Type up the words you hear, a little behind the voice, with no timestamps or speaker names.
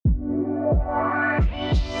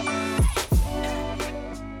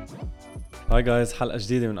هاي جايز، حلقة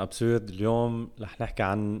جديدة من أبسورد. اليوم رح نحكي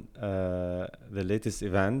عن the latest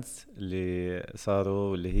events اللي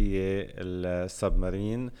صاروا، واللي هي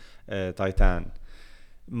السبمارين تايتان.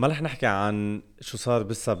 ما رح نحكي عن شو صار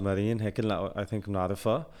بالسبمارين، هي كلنا I think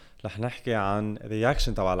بنعرفها. رح نحكي عن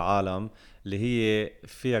رياكشن تبع العالم اللي هي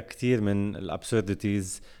فيها كتير من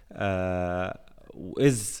الابسورديتيز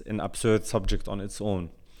is an absurd subject on its own.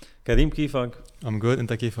 كريم كيفك؟ I'm good.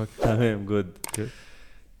 انت كيفك؟ تمام good.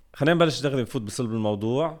 خلينا نبلش دغري نفوت بصلب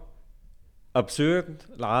الموضوع.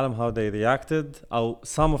 absurd العالم how they reacted، أو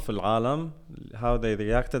some of العالم how they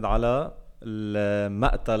reacted على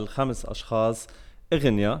المقتل 5 أشخاص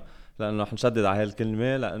أغنياء، لأنه رح نشدد على هاي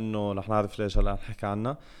الكلمة لأنه رح نعرف ليش هلأ نحكي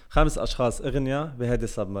عنها. 5 أشخاص أغنياء بهذه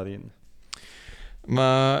السبمارين.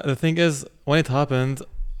 ما the thing is when it happened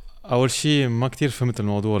أول شيء ما كتير فهمت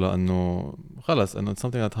الموضوع، لأنه خلص إنه it's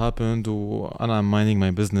something that happened وأنا I'm minding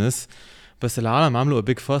my business، بس العالم عملوا a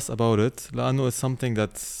big fuss about it لأنه it's something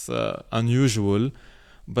that's unusual.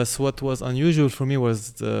 بس what was unusual for me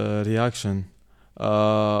was the reaction.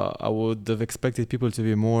 I would have expected people to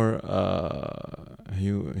be more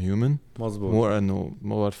human. مزبوط. more إنه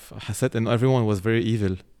more حسيت إنه everyone was very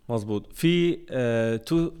evil. مزبوط. في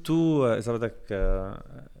تو إذا بدك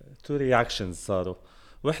two reactions صاروا.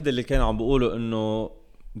 واحدة اللي كانوا عم بيقولوا إنه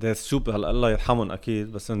they're stupid، هلا الله يرحمهم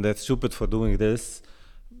أكيد، بس إنه they're stupid for doing this,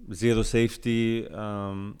 zero safety,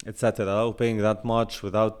 etc. paying that much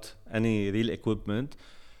without any real equipment,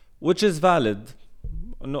 which is valid.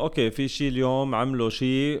 إنه أوكي في شيء اليوم عملوا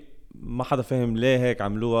شيء ما حدا فهم ليه هيك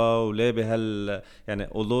عملوها وليه بهال يعني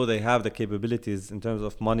although they have the capabilities in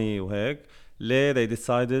terms of money وهيك، ليه they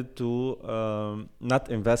decided to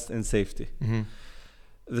not invest in safety.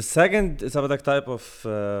 The second إذا بدك type of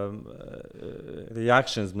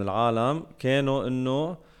reactions من العالم كانوا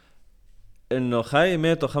إنه خاي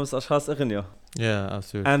ماتوا 5 أشخاص أغنياء. Yeah,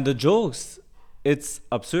 absolutely. And the jokes, it's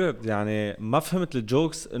absurd. يعني ما فهمت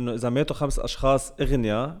الجوكس إنه إذا ماتوا 5 أشخاص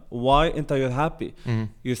أغنياء why أنت you're happy?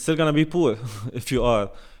 You're still gonna be poor if you are.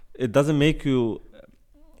 It doesn't make you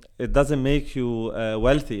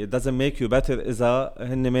wealthy. It doesn't make you better إذا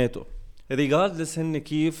هن ماتوا. regardless هن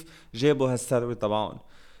كيف جابوا هالثروة طبعاً.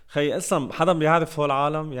 خي اصلا حدا بيعرف هو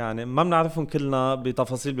العالم، يعني ما بنعرفهم كلنا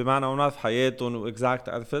بتفاصيل، بمعنى ما بنعرف حياتهم واكزاكت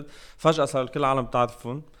عرفت. فجأة صار كل العالم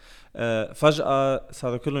بتعرفهم، فجأة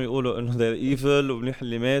صاروا كلهم يقولوا انه they're evil ومنيح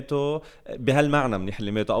اللي ماتوا بهالمعنى، منيح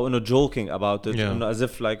اللي ماتوا، او انه joking about it. انه as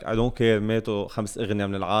if like I don't care ماتوا 5 أغنياء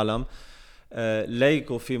من العالم.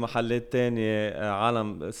 ليكوا في محلات تانية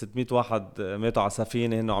عالم 600 واحد ماتوا على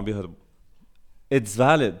سفينة هنو عم بيهربوا. it's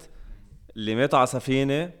valid. اللي ماتوا على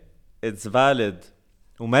سفينة it's valid،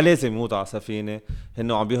 وما لازم يموتوا على سفينة،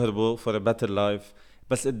 هنو عم بيهربوا for a better life.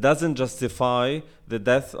 بس it doesn't justify the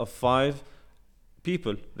death of 5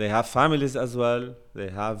 people. They have families as well. They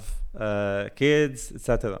have kids,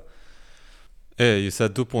 etc. You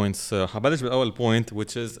said 2 points. حبلش بالأول point,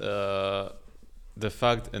 which is the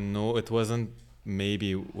fact إنه it wasn't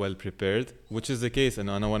maybe well prepared, which is the case. And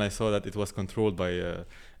when I saw that it was controlled by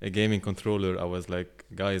a gaming controller, I was like,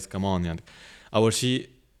 guys, come on. يعني أول شيء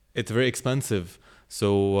it's very expensive. So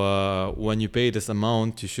when you pay this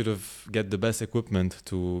amount, you should have get the best equipment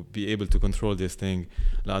to be able to control this thing.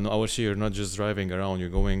 لأنه أول شيء you're not just driving around,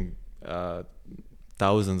 you're going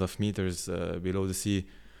thousands of meters below the sea.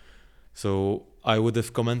 So I would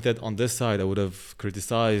have commented on this side. I would have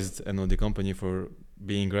criticized the company for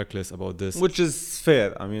being reckless about this. Which is fair.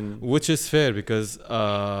 I mean, which is fair because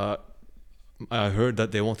I heard that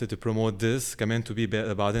they wanted to promote this كمان to be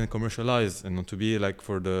بعدين commercialized and to be like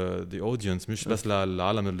for the audience مش بس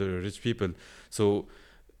للعالم the rich people. So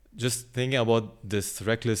just thinking about this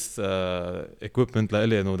reckless equipment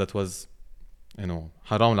لإلي that was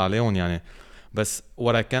حرام عليهم يعني. بس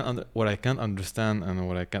what I can't understand and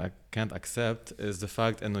what I can't accept is the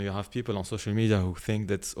fact you have people on social media who think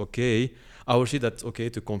that's okay. Or see that's okay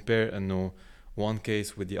to compare one case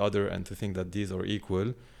with the other and to think that these are equal,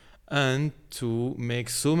 and to make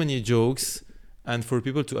so many jokes and for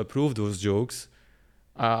people to approve those jokes.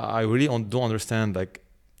 I really don't understand. Like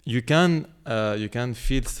you can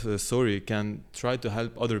feel sorry, you can try to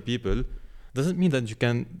help other people. Doesn't mean that you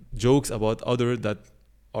can jokes about other that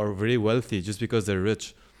are very wealthy just because they're rich.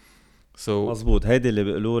 So مزبوط. هيدي اللي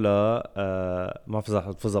بيقولوا لها ما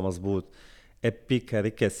فزها مزبوط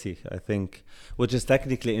epicaricacy, I think, which is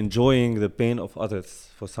technically enjoying the pain of others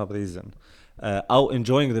for some reason. أو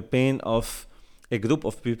enjoying the pain of a group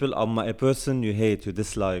of people أو a person you hate, you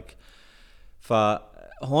dislike.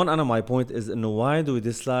 فهون أنا my point is إنه why do we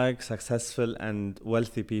dislike successful and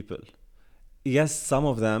wealthy people? Yes, some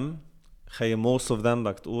of them, most of them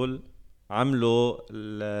بدك تقول عملوا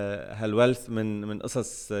هالويلث من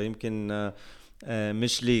قصص يمكن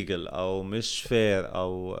مش legal أو مش fair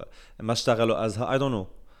أو ما اشتغلوا as I don't know.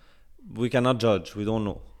 We cannot judge, we don't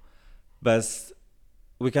know. بس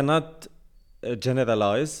we cannot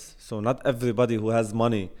generalize. So not everybody who has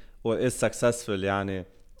money or is successful يعني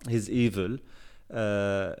he's evil.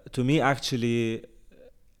 To me actually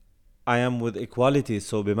I am with equality.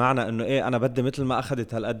 So بمعنى انه ايه انا بدي مثل ما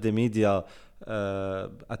اخذت هالقد ميديا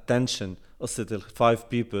attention قصة ال 5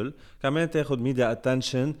 people كمان تاخد ميديا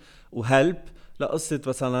attention وهلب لقصة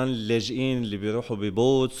مثلا اللاجئين اللي بيروحوا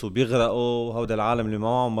ببوتس وبيغرقوا وهودا العالم اللي ما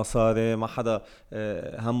معهم مصاري ما حدا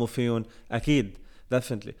همه فيهم اكيد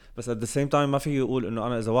definitely. بس at the same time ما في يقول انه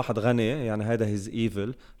انا اذا واحد غني يعني هيدا he's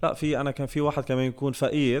evil. لا في انا كان في واحد كمان يكون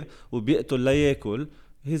فقير وبيقتل لياكل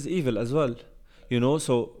he's evil as well. You know,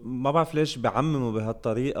 so ما بعرف ليش بعمموا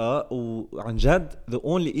بهالطريقة وعن جد the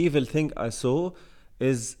only evil thing I saw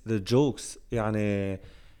is the jokes. يعني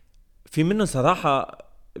في منه صراحة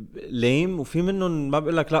lame وفي منه ما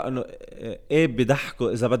بقول لك لا انه ايه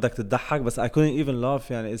بيضحكوا اذا بدك تضحك بس I couldn't even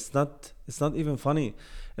laugh يعني it's not even funny.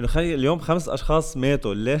 انه خلي اليوم 5 اشخاص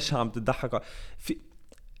ماتوا ليش عم تضحكوا في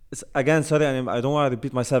again sorry يعني I don't want to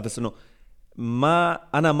repeat myself بس انه ما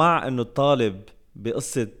انا مع انه الطالب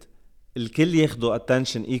بقصة الكل ياخدوا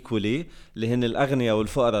attention equally اللي هن الأغنياء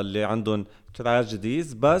والفقراء اللي عندهم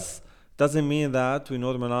tragedies بس doesn't mean that we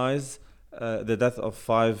normalize the death of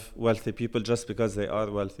 5 wealthy people just because they are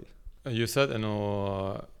wealthy. You said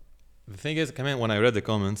إنه the thing is كمان when I read the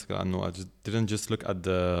comments إنه I didn't just look at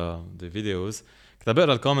the videos كنت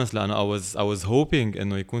بقرأ الكومنتس لأنه I was hoping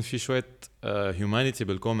إنه يكون في شوية humanity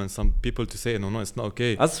بالcomments. Some people to say إنه no it's not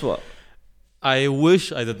okay. أسوأ. I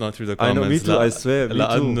wish I did not read the comments. I know, me too, I swear, me too.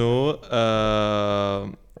 لأنه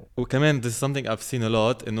وكمان this is something I've seen a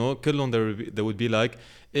lot إنه كلهم they would be like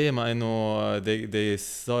إيه ما إنه they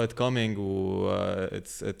saw it coming و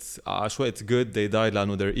it's عشوائي it's good they died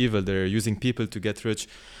لأنه they're evil they're using people to get rich.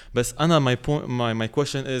 بس أنا my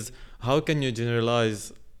question is how can you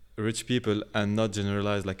generalize rich people and not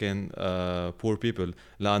generalize like in poor people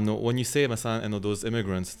لأنه when you say مثلا إنه those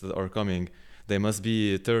immigrants that are coming they must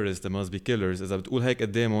be terrorists, they must be killers. إذا بتقول هيك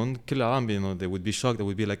قدامهم كل العالم you know they would be shocked. They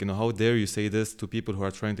would be like you know how dare you say this to people who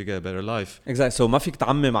are trying to get a better life. Exactly. So ما فيك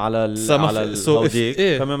تعمم على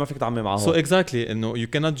الهوديك كمان ما فيك تعمم معهم. So exactly إنه you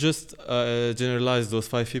cannot just generalize those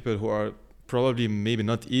 5 people who are probably maybe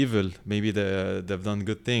not evil. Maybe they've done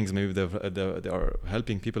good things. Maybe they are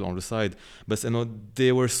helping people on the side. But you know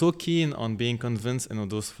they were so keen on being convinced you know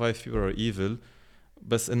those 5 people are evil.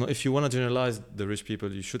 But you know if you want to generalize the rich people,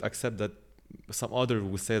 you should accept that some other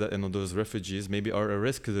would say that you know those refugees maybe are a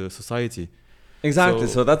risk to the society. Exactly.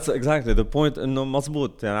 So that's exactly the point. إنه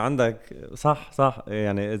مزبوط يعني عندك صح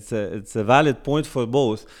يعني it's a valid point for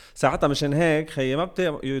both. ساعتها مشان هيك خيي ما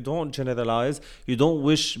you don't generalize, you don't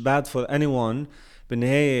wish bad for anyone.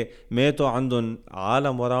 بالنهاية ماتوا عندهم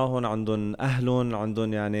عالم وراهم عندهم أهلهم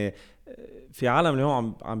عندهم يعني في عالم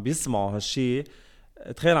اليوم عم بيسمعوا هالشي.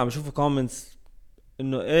 تخيل عم يشوفوا comments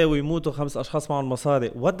إنه إيه ويموتوا 5 أشخاص معهم مصاري.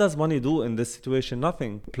 What does money do in this situation?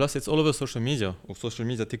 Nothing. Plus it's all over social media. social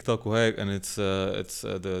media TikTok وهيك and it's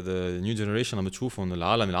the new generation عم بتشوفهم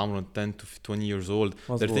العالم اللي عمرهم 10 to 20 years old.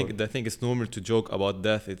 They think it's normal to joke about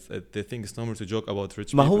death. They think it's normal to joke about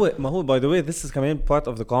rich people. ما هو by the way this is كمان part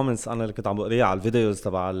of the comments أنا اللي كنت عم بقريها على الفيديوز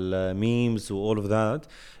تبع memes و all of that.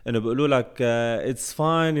 إنه بيقولوا لك it's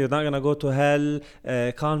fine you're not gonna go to hell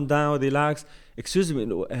calm down relax. Excuse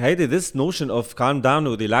me, هيدي this notion of calm down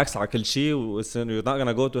و relax على كل شيء you're not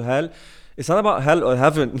gonna go to hell. It's not about hell or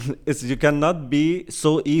heaven. It's you cannot be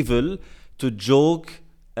so evil to joke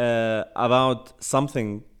about something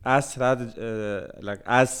as like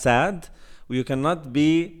as sad. You cannot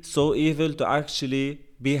be so evil to actually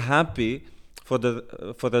be happy for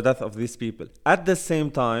the death of these people. At the same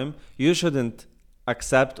time, you shouldn't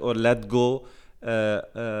accept or let go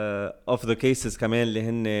of the cases كمان اللي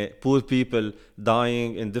هن poor people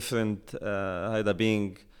dying in different هيدا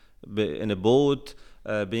being in a boat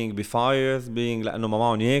being befires being لأنه ما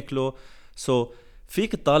معهم ياكلوا. So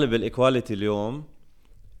فيك تطالب الايكواليتي اليوم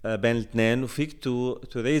بين الاثنين وفيك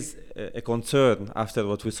to raise a concern after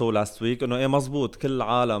what we saw last week إنه إيه مزبوط كل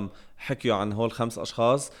العالم حكيوا عن هول 5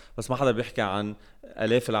 أشخاص بس ما حدا بيحكي عن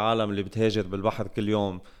آلاف العالم اللي بتهاجر بالبحر كل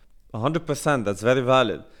يوم. 100% that's very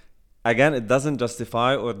valid. Again, it doesn't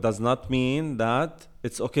justify or does not mean that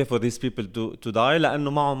it's okay for these people to die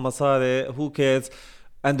لأنه معهم مصاري who cares.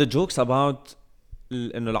 And the jokes about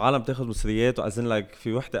إنه العالم تاخد مصريات وأزن like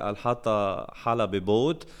في وحدة قال حاطة حالة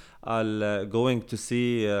ببوت قال going to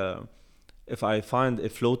see if I find a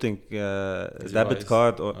floating debit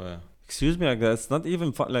card or excuse me, like that's not even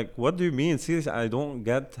fun. Like what do you mean? Seriously, I don't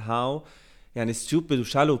get how يعني stupid و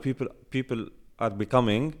shallow people are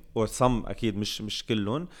becoming, or some أكيد مش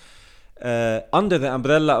كلهم, under the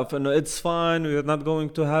umbrella of no, it's fine, we're not going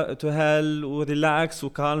to hell, relax,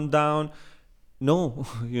 calm down. No,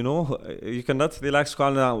 you know, you cannot relax,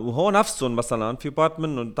 calm down. وهو نفسهم مثلا في بارت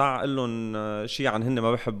منهم تعا قل لهم شيء عن هن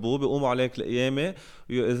ما بيحبوه بيقوموا عليك القيامة,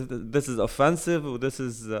 this is offensive, this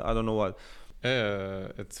is I don't know what.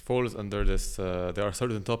 It falls under this. There are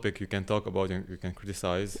certain topics you can talk about and you can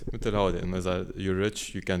criticize. مثل هذا إنه إذا you're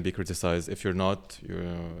rich you can be criticized. If you're not,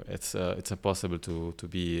 it's impossible to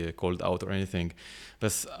be called out or anything.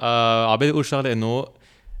 بس عبالي أقول شغلة إنه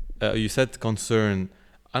you said concern.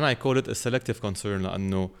 أنا I call it a selective concern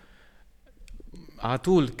لأنه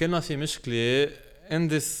عطول كلنا في مشكلة in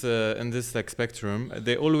this like spectrum.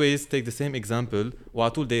 They always take the same example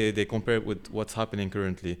وعطول they compare it with what's happening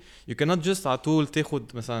currently. You cannot just عطول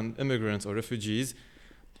تاخد مثلا immigrants or refugees,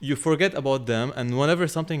 you forget about them, and whenever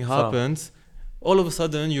something happens all of a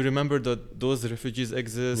sudden you remember that those refugees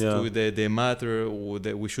exist, they matter, or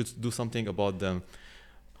that we should do something about them.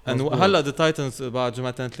 And هلا the Titans بعد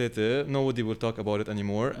جمعتين ثلاثة nobody will talk about it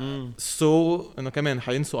anymore. So إنه كمان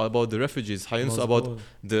حينسوا about the refugees, حينسوا about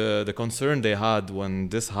the concern they had when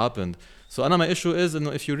this happened. So أنا my issue is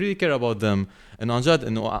إنه if you really care about them إنه عن جد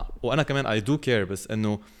إنه وأنا كمان I do care, بس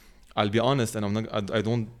إنه I'll be honest, and I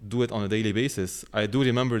don't do it on a daily basis. I do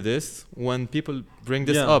remember this when people bring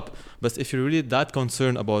this up. But if you're really that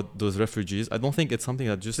concerned about those refugees, I don't think it's something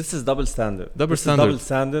that just... This is double standard.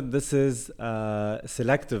 This is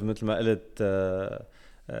selective, مثل ما قلت,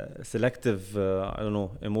 selective, I don't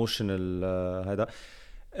know, emotional هذا.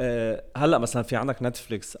 هلأ مثلا في عندك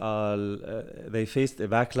نتفليكس they faced a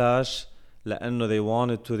backlash لأنه they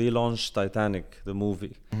wanted to relaunch Titanic, the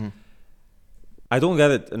movie. I don't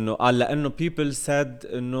get it. إنه لأنه people said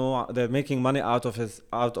إنه they're making money out of a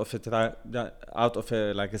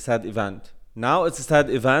like a sad event. Now it's a sad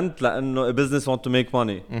event لأنه a business want to make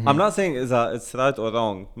money. I'm not saying it's right or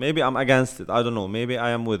wrong. Maybe I'm against it. I don't know. Maybe I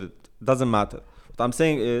am with it. Doesn't matter. What I'm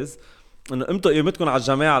saying is إنه إمتى قيمتكم على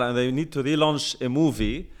الجماعة لأن they need to relaunch a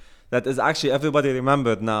movie that is actually everybody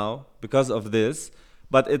remembered now because of this.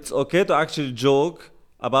 But it's okay to actually joke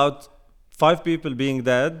about 5 people being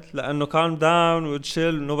dead لأنه calm down, we'll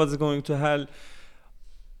chill, nobody's going to hell.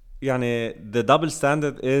 يعني the double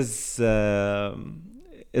standard is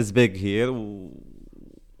big here.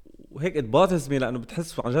 وهيك it bothers me لأنه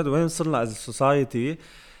بتحس عن جد وين وصلنا as a society.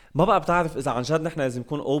 ما بقى بتعرف إذا عن جد نحن لازم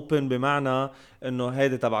نكون open بمعنى إنه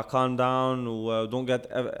هيدا تبع calm down و don't get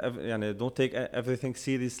يعني don't take everything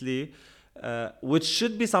seriously. Which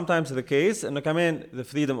should be sometimes the case إنه كمان the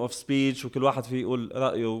freedom of speech وكل واحد فيه يقول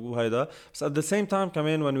رأيه وهيدا. بس at the same time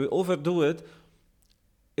كمان when we overdo it,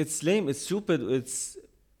 it's lame, it's stupid, it's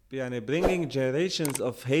يعني bringing generations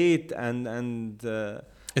of hate and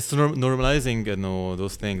it's normalizing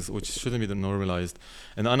those things which shouldn't be normalized.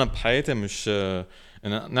 and أنا بحياتي مش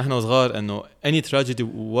إنه نحن صغار إنه any tragedy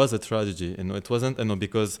was a tragedy. إنه it wasn't إنه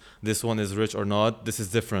because this one is rich or not this is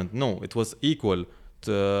different. No, it was equal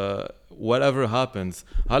to whatever happens.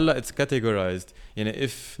 هلا it's categorized يعني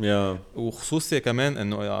if وخصوصي كمان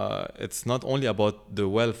إنه it's not only about the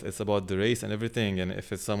wealth, it's about the race and everything. and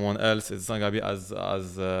if it's someone else it's not gonna be as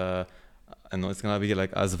إنه it's gonna be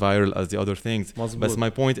like as viral as the other things. But my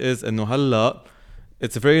point is إنه هلا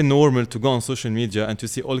it's very normal to go on social media and to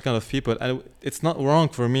see all kind of people, and it's not wrong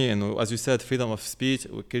for me إنه as you said freedom of speech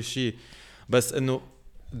وكل شيء, بس إنه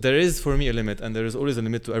there is for me a limit and there is always a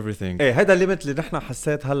limit to everything. ايه هيدا الليميت اللي نحن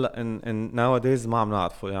حسيت هلا in nowadays ما عم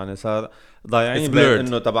نعرفه. يعني صار ضايعين بين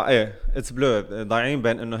انه تبع ايه it's blurred, ضايعين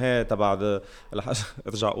بين انه هي تبع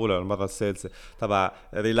ارجع اقولها المره الثالثه تبع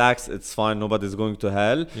relax it's fine nobody's going to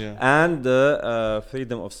hell and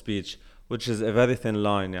freedom of speech, which is a very thin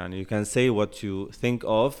line. يعني you can say what you think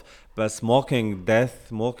of, but mocking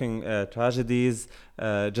death, mocking tragedies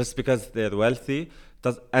just because they're wealthy,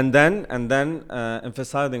 and then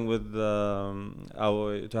emphasizing with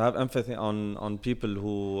to have empathy on people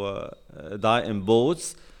who die in boats.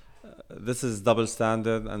 This is double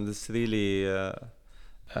standard, and this really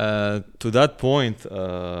to that point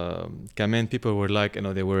كمان people were like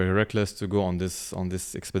they were reckless to go on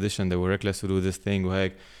this expedition, they were reckless to do this thing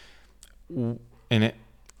وهيك. and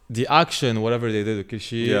the action whatever they did كل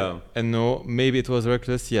شيء maybe it was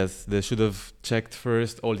reckless. Yes, they should have checked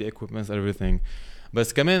first all the equipment and everything.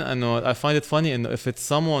 بس كمان I find it funny if it's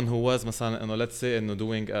someone who was مثلا let's say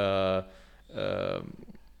doing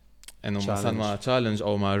انه مثلا مع challenge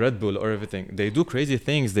او مع Red Bull or everything they do crazy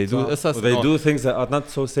things they do قصص they do things that are not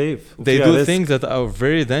so safe they do things that are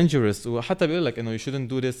very dangerous وحتى بيقول لك انه you shouldn't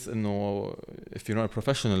do this انه if you're not a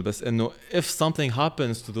professional بس انه if something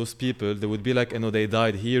happens to those people they would be like انه they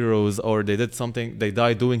died heroes or they did something they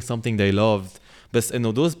died doing something they loved بس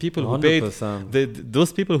انه those people who paid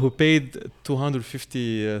those people who paid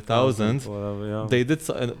 250,000 they did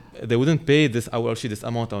they wouldn't pay this or actually this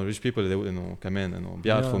amount on rich people they would انه كمان انه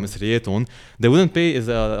بيعرفوا مسرياتهم they wouldn't pay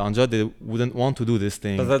إذا عن جد they wouldn't want to do this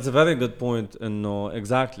thing. But that's a very good point انه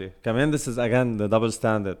exactly كمان this is again the double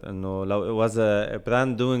standard انه لو it was a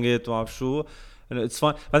brand doing it وعارف شو انه it's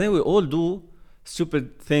fine but then we all do stupid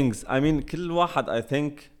things I mean كل واحد I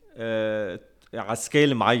think على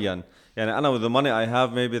scale معين يعني أنا with the money I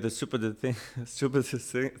have maybe the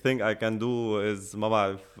stupidest thing I can do is ما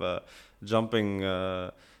بعرف jumping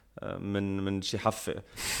من شي حفة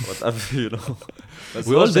whatever you know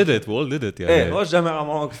we all did it يعني إيه هو جمع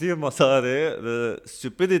معه كثير مصاري the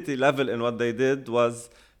stupidity level in what they did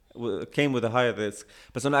came with a higher risk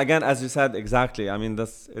but so again as you said exactly I mean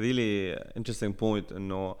that's a really interesting point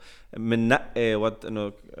إنه من نقي what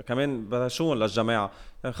إنه كمان برشون للجماعة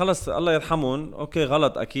يعني خلص الله يرحمهم اوكي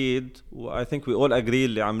غلط اكيد و I think we all agree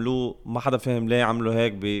اللي عملوه ما حدا فهم ليه عملوا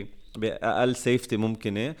هيك بأقل سيفتي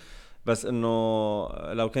ممكنة بس انه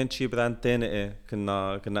لو كانت شي براند تاني ايه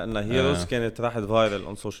كنا قلنا هيروز كانت راحت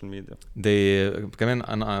فايرل on social media. They كمان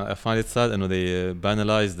I find it sad انه they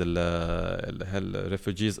banalized the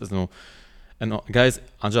refugees انه guys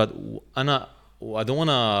عن جد انا I don't want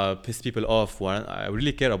to piss people off I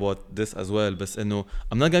really care about this as well بس انه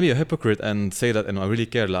I'm not gonna be a hypocrite and say that I really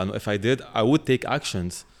care لأنه if I did I would take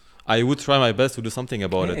actions I would try my best to do something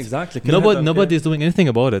about it. Exactly. Nobody is doing anything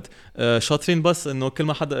about it. شاطرين بس انه كل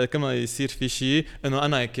ما يصير في شيء انه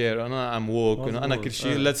انا care انا I'm woke انه انا كل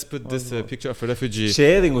شيء let's put this picture of a refugee.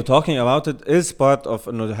 Sharing and talking about it is part of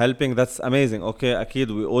helping. That's amazing. Okay أكيد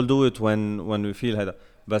we all do it when we feel هذا.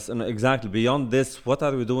 بس انه exactly beyond this what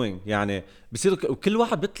are we doing يعني بصير كل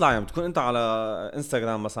واحد بيطلع يعني بتكون انت على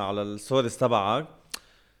انستغرام مثلا على الستوريز تبعك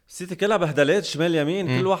بصير كلها بهدلات شمال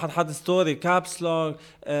يمين كل واحد حط ستوري كابس لوك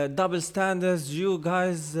double standards you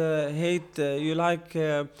guys hate you like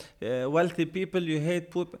wealthy people you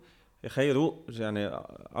hate poor يخيروا يعني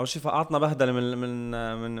اول شيء فقعتنا بهدله من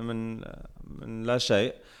لا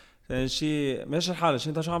شيء ثاني شيء ماشي الحال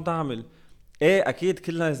انت شو عم تعمل ايه اكيد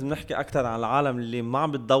كلنا لازم نحكي اكثر عن العالم اللي ما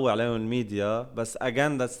عم بتضوي عليهم الميديا بس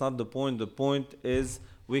again that's not the point is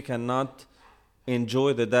we cannot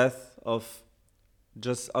enjoy the death of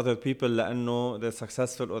just other people لانه they're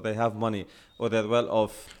successful or they have money or they're well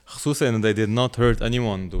off خصوصا انه they did not hurt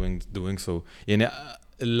anyone doing so يعني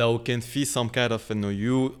لو كان في some kind of انه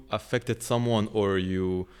you affected someone or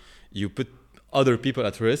you put other people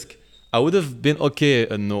at risk I would have been okay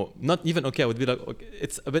no not even okay I would be like okay,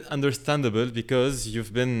 it's a bit understandable because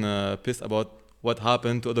you've been pissed about what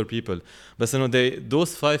happened to other people but you know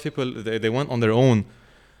those 5 people they went on their own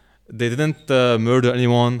they didn't murder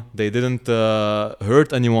anyone they didn't hurt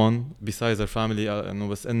anyone besides their family no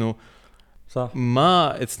بس انه صح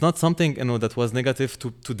ما it's not something you know that was negative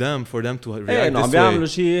to them for them to react this way بيعملوا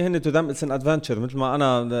شيء هن to them it's an adventure مثل ما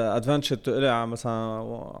انا adventure تقلع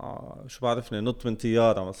مثلا شو بعرفني نط من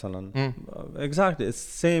طيارة مثلا exactly it's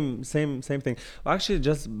same thing actually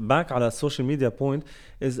just back على social media point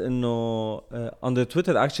is انه under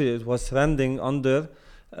Twitter actually it was trending under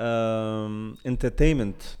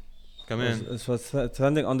entertainment كمان it was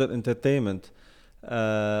trending under entertainment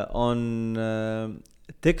on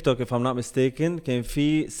TikTok if I'm not mistaken كان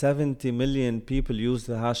في 70 million people use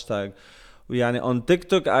the hashtag ويعني on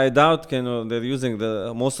TikTok I doubt they're using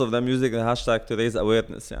most of them using the hashtag to raise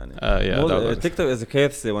awareness يعني TikTok is a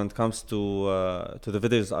courtesy when it comes to the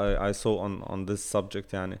videos I saw on this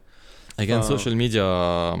subject يعني again social media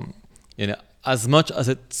يعني as much as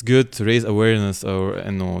it's good to raise awareness or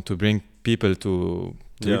to bring people to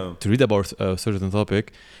read about a certain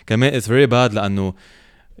topic كمان it's very bad لأنه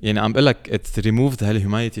يعني عم بقول لك it's removed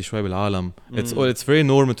هالhumanity شوي بالعالم it's very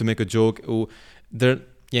normal to make a joke و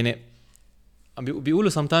يعني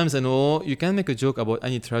بيقولوا sometimes انه you can make a joke about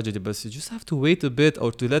any tragedy but you just have to wait a bit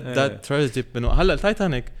or to let that tragedy انه هلا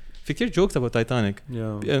Titanic في كتير jokes about Titanic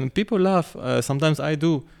and people laugh sometimes I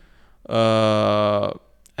do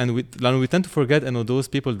and we tend to forget انه those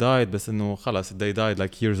people died بس انه خلاص they died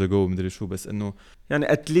like years ago مدري شو بس انه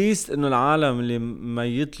يعني اتليست انه العالم اللي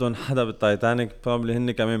ميت لهم حدا بالتايتانيك بروبلي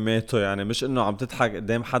هن كمان ماتوا يعني مش انه عم تضحك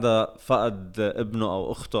قدام حدا فقد ابنه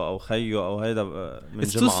او اخته او خيه او هيدا من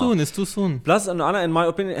جمعة. it's too soon بلس انه انا in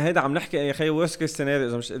my opinion هيدا عم نحكي يا خي worst case scenario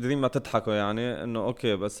اذا مش قادرين ما تضحكوا يعني انه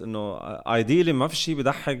اوكي بس انه ideally ما في شيء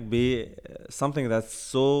بضحك ب something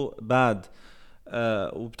that's so bad.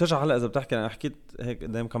 وبترجع هلا اذا بتحكي انا حكيت هيك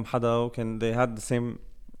قدام كم حدا وكان they had the same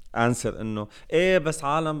answer انه ايه بس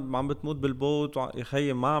عالم عم بتموت بالبوت يا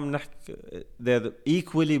خيي ما عم نحكي they're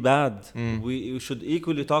equally bad. We should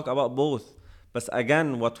equally talk about both. But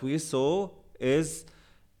again what we saw is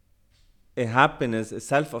a happiness, a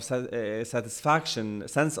self of a satisfaction,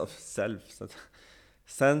 sense of self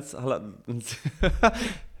sense هلا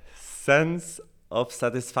sense of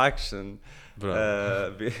satisfaction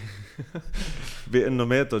بانه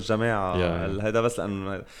ماتوا الجماعه هذا بس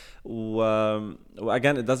لانه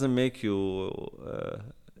again it doesn't make you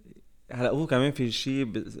هلا هو كمان في شيء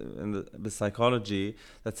بالسايكولوجي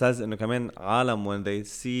that says انه كمان عالم when they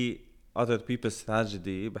see other people's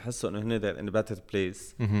tragedy بحسوا انه هن they're in a better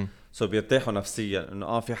place. so بيرتاحوا نفسيا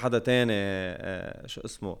انه في حدا تاني شو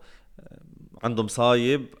اسمه عنده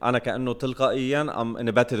مصايب انا كانه تلقائيا ام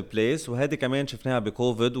ان بيتر بليس. وهذه كمان شفناها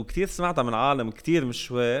بكوفيد وكتير سمعتها من عالم كتير مش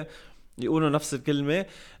شوي يقولوا نفس الكلمه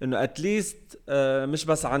انه اتليست مش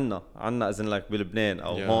بس عنا اذن لك بلبنان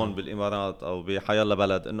او هون بالامارات او بحيالله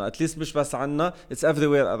بلد انه اتليست مش بس عنا it's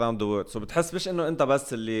everywhere around the world. so بتحس مش انه انت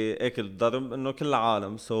بس اللي اكل الضرب انه كل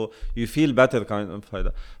العالم so you feel better kind of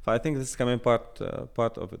هيدا. ف I think this is كمان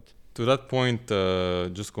part of it. To that point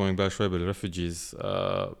just going back شوي بالrefugees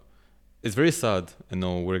it's very sad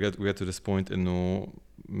we get to this point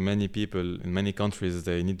many people in many countries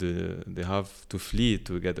they have to flee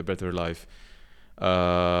to get a better life.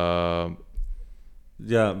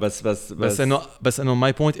 بس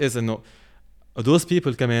my point is those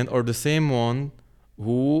people كمان are the same one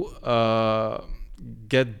who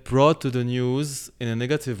get brought to the news in a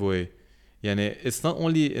negative way. يعني it's not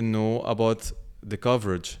only about the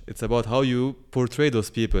coverage, it's about how you portray those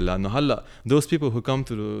people. لأنه هلا those people who come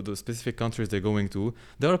to the specific countries they're going to,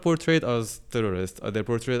 they are portrayed as terrorists, they're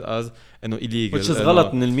portrayed as illegal, which is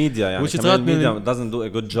غلط من الميديا يعني كمان الميديا doesn't do a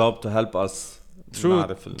good job to help us.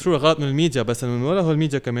 True غلط من الميديا بس من ولا هو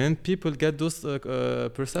الميديا كمان people get those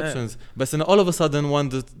perceptions. بس all of a sudden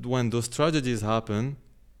when those tragedies happen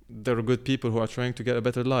there are good people who are trying to get a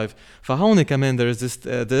better life. فهون كمان there is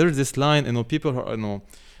this line people who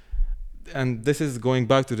and this is going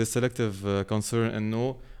back to the selective concern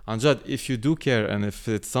عن جد if you do care and if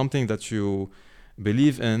it's something that you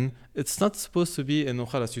believe in it's not supposed to be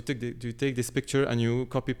خلاص you take this picture and you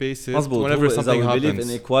copy paste it whenever something happens. believe in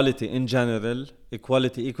equality in general,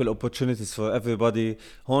 equality, equal opportunities for everybody.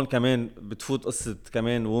 هون كمان بتفوت قصة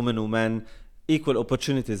كمان women وmen equal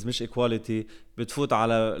opportunities مش equality. بتفوت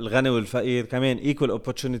على الغني والفقير كمان equal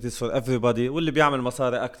opportunities for everybody. واللي بيعمل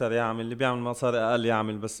مصاري أكتر يعمل اللي بيعمل مصاري أقل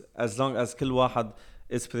يعمل بس as long as كل واحد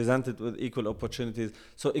is presented with equal opportunities.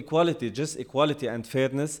 So equality, just equality and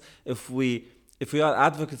fairness. If we are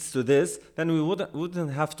advocates to this then we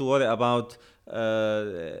wouldn't have to worry about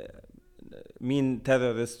مين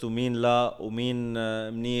terrorist ومين لا ومين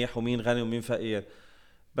منيح ومين غني ومين فقير.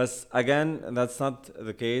 بس again that's not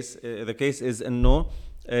the case. The case is انه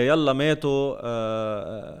يلا ماتوا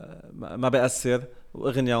ما بيأثر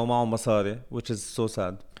واغنيا ومعهم مصاري which is so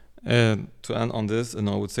sad. To end on this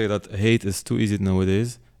I would say that hate is too easy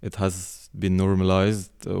nowadays. It has been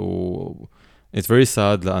normalized. It's very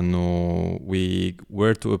sad لأنه we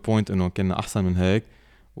were to a point كنا أحسن من هيك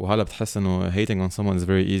وهلا بتحس hating on someone is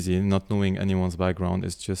very easy. Not knowing anyone's background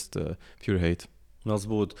is just pure hate.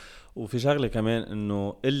 مظبوط. وفي شغله كمان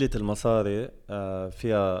انه قله المصاري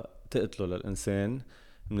فيها تقتله للانسان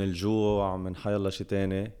من الجوع من حيالله شيء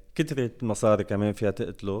تاني. كترة المصاري كمان فيها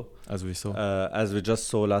تقتله as we saw as we just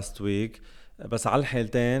saw last week. بس على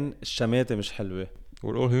الحالتين الشماتة مش حلوة.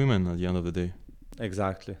 we're all human at the end of the day.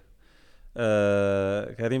 exactly.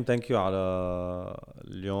 كريم thank you على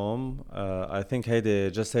اليوم. I think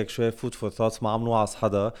هيدي just هيك شوي food for thoughts. ما عم نوعظ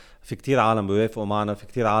حدا. في كتير عالم بيوافقوا معنا في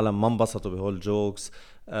كتير عالم ما انبسطوا بهول جوكس.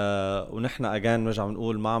 ونحن again نرجع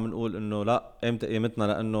نقول ما عم نقول انه لا قيمت قيمتنا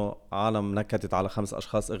لانه عالم نكتت على 5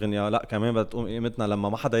 أشخاص اغنياء. لا كمان بدها تقوم قيمتنا لما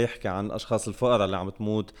ما حدا يحكي عن الاشخاص الفقراء اللي عم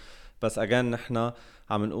تموت. بس again نحن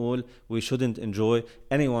عم نقول we shouldn't enjoy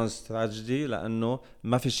anyone's tragedy لأنه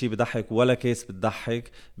ما في شيء بضحك ولا كيس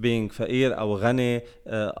بتضحك being فقير أو غني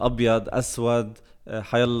أبيض أسود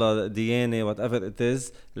حيالله ديانة whatever it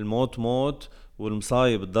is. الموت موت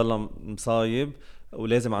والمصايب بتضل مصايب.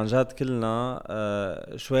 ولازم عن جد كلنا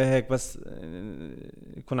شوي هيك بس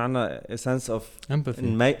يكون عنا a sense of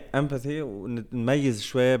empathy ونميز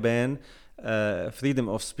شوي بين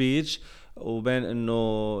freedom of speech وبين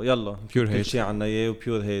انه يلا كل شيء عنا اياه و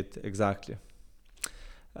pure hate exactly.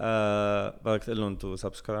 بدك تقول لهم to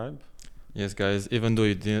subscribe. Yes guys, even though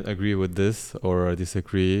you didn't agree with this or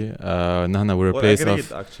disagree, نحن we're a place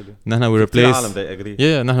of نحن we're a place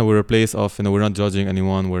نحن we're a place of we're not judging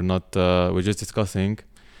anyone, we're just discussing.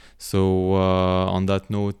 So on that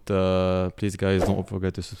note, please guys don't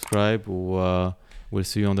forget to subscribe. We'll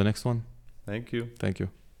see you on the next one. Thank you.